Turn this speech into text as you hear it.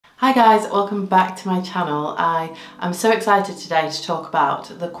Hi guys, welcome back to my channel. I am so excited today to talk about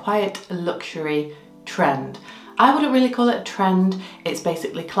the quiet luxury trend. I wouldn't really call it a trend, it's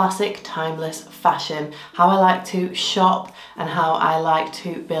basically classic, timeless fashion, how I like to shop and how I like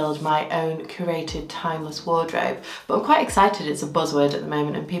to build my own curated timeless wardrobe. But I'm quite excited, it's a buzzword at the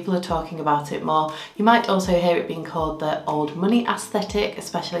moment and people are talking about it more. You might also hear it being called the old money aesthetic,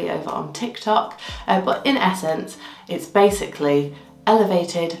 especially over on TikTok, but in essence, it's basically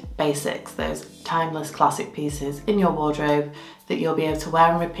elevated basics, those timeless classic pieces in your wardrobe that you'll be able to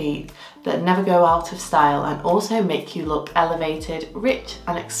wear and repeat, that never go out of style and also make you look elevated, rich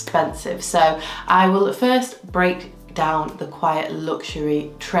and expensive. So I will first break down the quiet luxury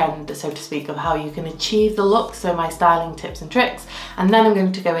trend, so to speak, of how you can achieve the look, so my styling tips and tricks, and then I'm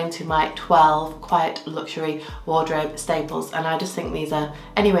going to go into my 12 quiet luxury wardrobe staples, and I just think these are,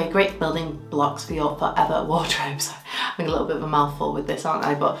 anyway, great building blocks for your forever wardrobes. I'm a little bit of a mouthful with this, aren't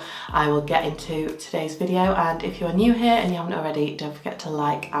I? But I will get into today's video, and if you're new here and you haven't already, don't forget to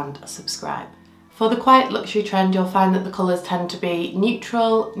like and subscribe. For the quiet luxury trend, you'll find that the colours tend to be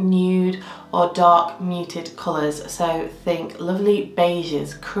neutral, nude or dark muted colours. So think lovely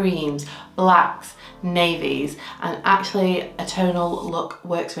beiges, creams, blacks, navies, and actually a tonal look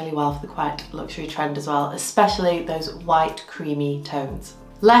works really well for the quiet luxury trend as well, especially those white creamy tones.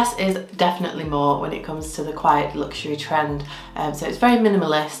 Less is definitely more when it comes to the quiet luxury trend. So it's very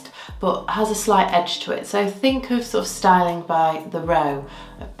minimalist, but has a slight edge to it. So think of sort of styling by The Row,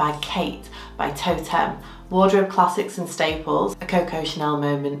 by Kate, by Totem, wardrobe classics and staples, a Coco Chanel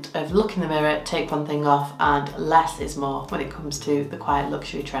moment of look in the mirror, take one thing off, and less is more when it comes to the quiet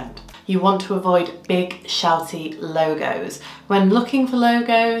luxury trend. You want to avoid big shouty logos. When looking for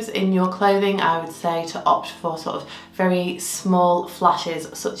logos in your clothing, I would say to opt for sort of very small flashes,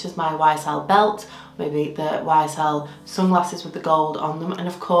 such as my YSL belt, maybe the YSL sunglasses with the gold on them, and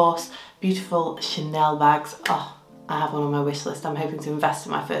of course beautiful Chanel bags. Oh, I have one on my wish list. I'm hoping to invest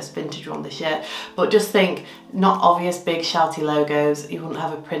in my first vintage one this year. But just think, not obvious big shouty logos. You wouldn't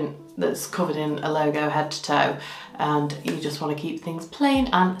have a print that's covered in a logo head to toe, and you just want to keep things plain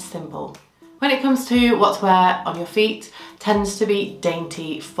and simple. When it comes to what to wear on your feet, tends to be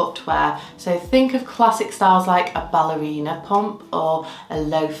dainty footwear. So think of classic styles like a ballerina pump or a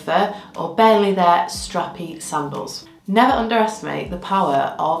loafer, or barely there strappy sandals. Never underestimate the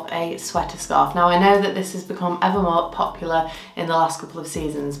power of a sweater scarf. Now I know that this has become ever more popular in the last couple of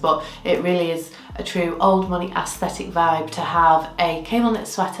seasons, but it really is a true old money aesthetic vibe to have a cable knit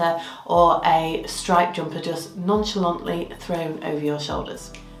sweater or a striped jumper just nonchalantly thrown over your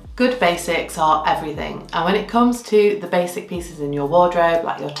shoulders. Good basics are everything, and when it comes to the basic pieces in your wardrobe,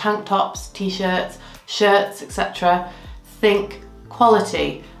 like your tank tops, t-shirts, shirts, etc., think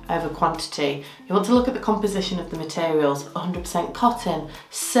quality over quantity. You want to look at the composition of the materials, 100% cotton,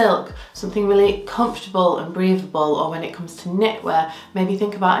 silk, something really comfortable and breathable, or when it comes to knitwear, maybe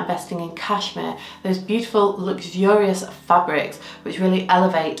think about investing in cashmere, those beautiful luxurious fabrics which really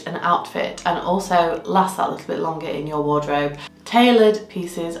elevate an outfit and also last that little bit longer in your wardrobe. Tailored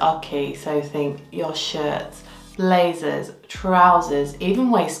pieces are key, so think your shirts, blazers, trousers,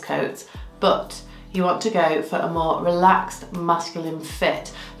 even waistcoats, but you want to go for a more relaxed masculine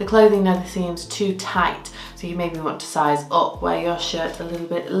fit. The clothing never seems too tight, so you maybe want to size up, wear your shirt a little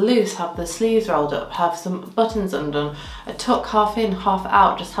bit loose, have the sleeves rolled up, have some buttons undone, a tuck half in, half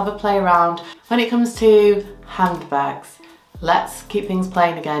out, just have a play around. When it comes to handbags, let's keep things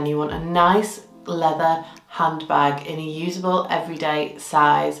plain again. You want a nice leather handbag in a usable everyday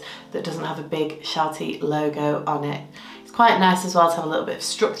size that doesn't have a big shouty logo on it. It's quite nice as well to have a little bit of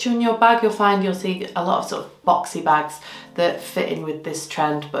structure in your bag. You'll see a lot of sort of boxy bags that fit in with this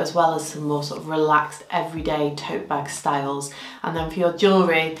trend, but as well as some more sort of relaxed everyday tote bag styles. And then for your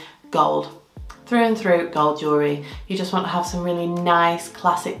jewellery, gold. Through and through gold jewellery. You just want to have some really nice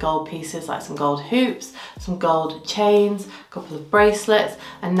classic gold pieces, like some gold hoops, some gold chains, a couple of bracelets,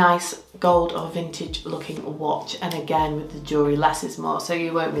 a nice gold or vintage looking watch, and again with the jewellery less is more, so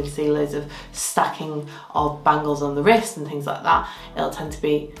you won't really see loads of stacking of bangles on the wrist and things like that. It'll tend to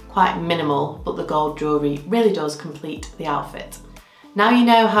be quite minimal, but the gold jewellery really does complete the outfit. Now you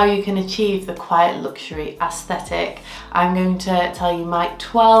know how you can achieve the quiet luxury aesthetic. I'm going to tell you my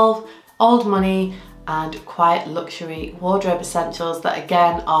 12 old money and quiet luxury wardrobe essentials that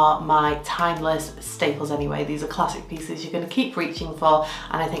again are my timeless staples anyway. These are classic pieces you're going to keep reaching for,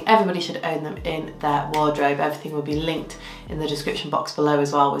 and I think everybody should own them in their wardrobe. Everything will be linked in the description box below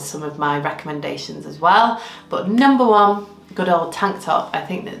as well, with some of my recommendations as well. But number one good old tank top. I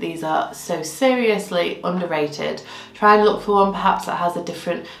think that these are so seriously underrated. Try and look for one perhaps that has a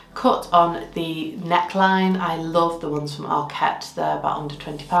different cut on the neckline. I love the ones from Arket, they're about under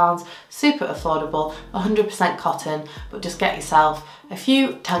 £20, super affordable, 100% cotton, but just get yourself a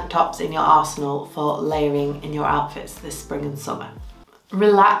few tank tops in your arsenal for layering in your outfits this spring and summer.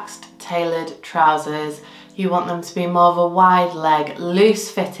 Relaxed tailored trousers. You want them to be more of a wide leg, loose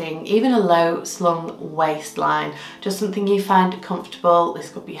fitting, even a low slung waistline. Just something you find comfortable. This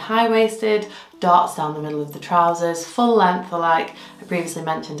could be high-waisted, darts down the middle of the trousers, full length, or like I previously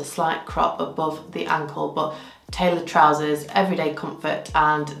mentioned, a slight crop above the ankle, but tailored trousers, everyday comfort,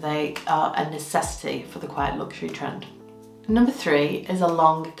 and they are a necessity for the quiet luxury trend. Number 3 is a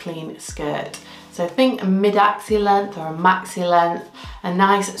long, clean skirt. So think a mid-axi length or a maxi length, a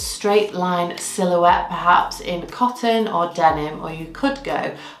nice straight line silhouette perhaps in cotton or denim, or you could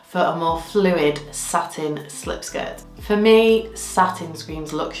go for a more fluid satin slip skirt. For me, satin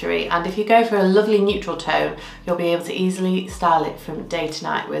screams luxury, and if you go for a lovely neutral tone, you'll be able to easily style it from day to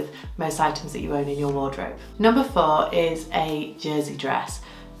night with most items that you own in your wardrobe. Number 4 is a jersey dress.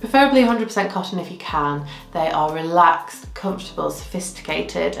 Preferably 100% cotton if you can. They are relaxed, comfortable,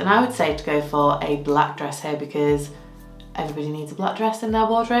 sophisticated, and I would say to go for a black dress here because everybody needs a black dress in their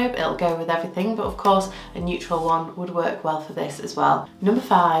wardrobe. It'll go with everything, but of course a neutral one would work well for this as well. Number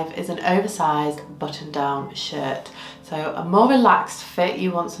 5 is an oversized button-down shirt. So a more relaxed fit,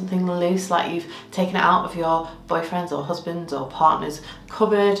 you want something loose, like you've taken it out of your boyfriend's or husband's or partner's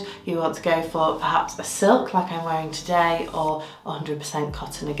cupboard. You want to go for perhaps a silk like I'm wearing today, or 100%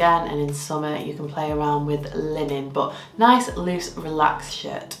 cotton again, and in summer you can play around with linen, but nice, loose, relaxed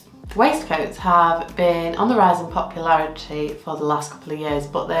shirt. Waistcoats have been on the rise in popularity for the last couple of years,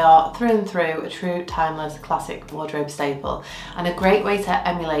 but they are through and through a true timeless classic wardrobe staple, and a great way to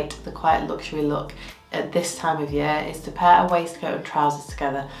emulate the quiet luxury look at this time of year is to pair a waistcoat and trousers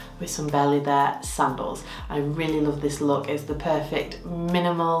together with some barely there sandals. I really love this look. It's the perfect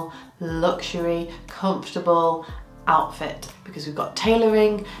minimal, luxury, comfortable outfit because we've got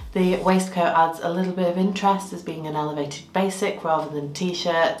tailoring. The waistcoat adds a little bit of interest as being an elevated basic rather than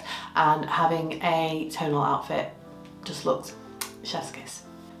t-shirt, and having a tonal outfit just looks chef's kiss.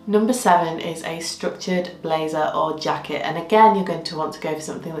 Number 7 is a structured blazer or jacket, and again you're going to want to go for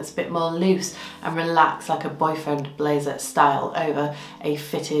something that's a bit more loose and relaxed, like a boyfriend blazer style over a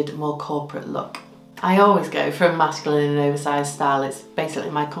fitted, more corporate look. I always go for a masculine and oversized style. It's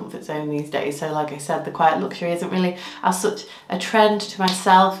basically my comfort zone these days. So like I said, the quiet luxury isn't really as such a trend to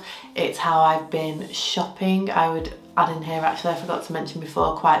myself. It's how I've been shopping. I would add in here, actually I forgot to mention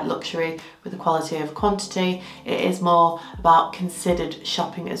before, quiet luxury with the quality over quantity. It is more about considered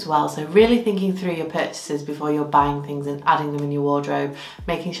shopping as well. So really thinking through your purchases before you're buying things and adding them in your wardrobe,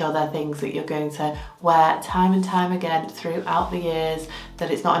 making sure they're things that you're going to wear time and time again throughout the years,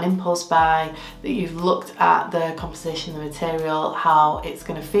 that it's not an impulse buy, that you've looked at the composition, the material, how it's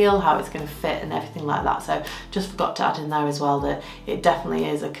going to feel, how it's going to fit, and everything like that. So just forgot to add in there as well that it definitely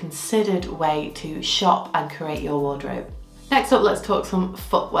is a considered way to shop and create your wardrobe. Next up, let's talk some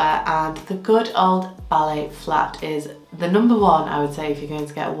footwear, and the good old ballet flat is the number 1, I would say, if you're going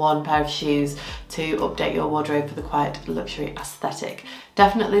to get one pair of shoes to update your wardrobe for the quiet luxury aesthetic.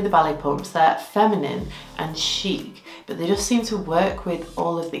 Definitely the ballet pumps. They're feminine and chic, but they just seem to work with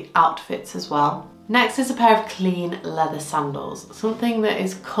all of the outfits as well. Next is a pair of clean leather sandals, something that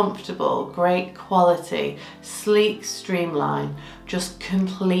is comfortable, great quality, sleek, streamlined, just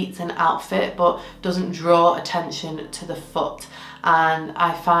completes an outfit but doesn't draw attention to the foot. And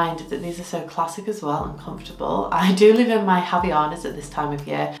I find that these are so classic as well and comfortable. I do live in my Havaianas at this time of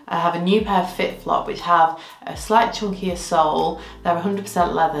year. I have a new pair of FitFlop which have a slight chunkier sole. They're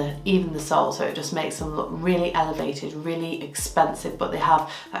 100% leather, even the sole, so it just makes them look really elevated, really expensive, but they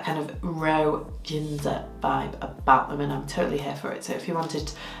have that kind of raw ginger vibe about them, and I'm totally here for it. So if you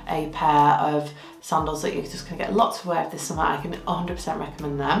wanted a pair of sandals that you're just going to get lots of wear this summer, I can 100%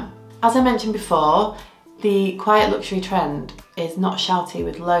 recommend them. As I mentioned before, the quiet luxury trend is not shouty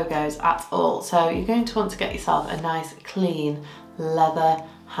with logos at all, so you're going to want to get yourself a nice clean leather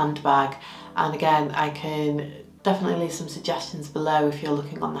handbag. And again, I can definitely leave some suggestions below if you're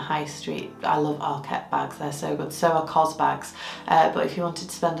looking on the high street. I love Arket bags, they're so good, so are COS bags, but if you wanted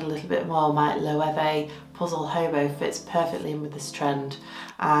to spend a little bit more, my Loewe Puzzle Hobo fits perfectly in with this trend,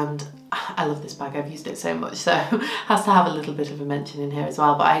 and I love this bag, I've used it so much, so has to have a little bit of a mention in here as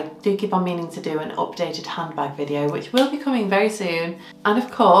well. But I do keep on meaning to do an updated handbag video, which will be coming very soon. And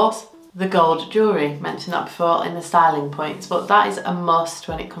of course, the gold jewellery. Mentioned that before in the styling points, but that is a must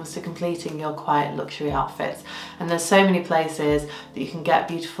when it comes to completing your quiet luxury outfits. And there's so many places that you can get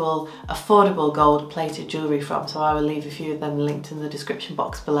beautiful, affordable gold plated jewellery from, so I will leave a few of them linked in the description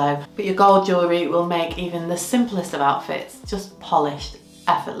box below. But your gold jewellery will make even the simplest of outfits just polished,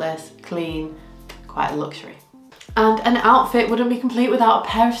 effortless, clean, quite a luxury. And an outfit wouldn't be complete without a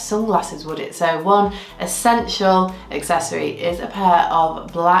pair of sunglasses, would it? So one essential accessory is a pair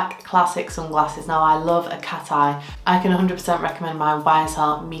of black classic sunglasses. Now I love a cat eye. I can 100% recommend my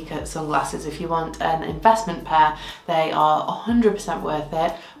YSL Mika sunglasses. If you want an investment pair, they are 100% worth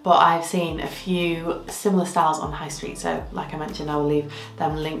it. But I've seen a few similar styles on High Street, so like I mentioned, I will leave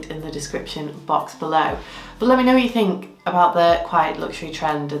them linked in the description box below. But let me know what you think about the quiet luxury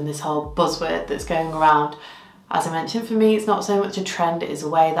trend and this whole buzzword that's going around. As I mentioned, for me, it's not so much a trend, it is a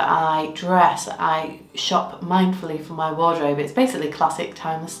way that I dress. I shop mindfully for my wardrobe. It's basically classic,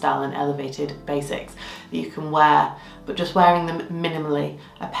 timeless style and elevated basics that you can wear, but just wearing them minimally,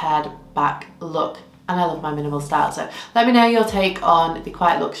 a pared back look. And I love my minimal style. So let me know your take on the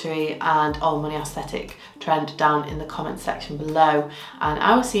quiet luxury and old money aesthetic trend down in the comments section below. And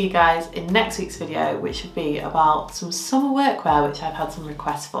I will see you guys in next week's video, which should be about some summer workwear, which I've had some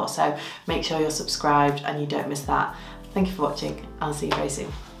requests for. So make sure you're subscribed and you don't miss that. Thank you for watching. I'll see you very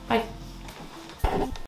soon. Bye.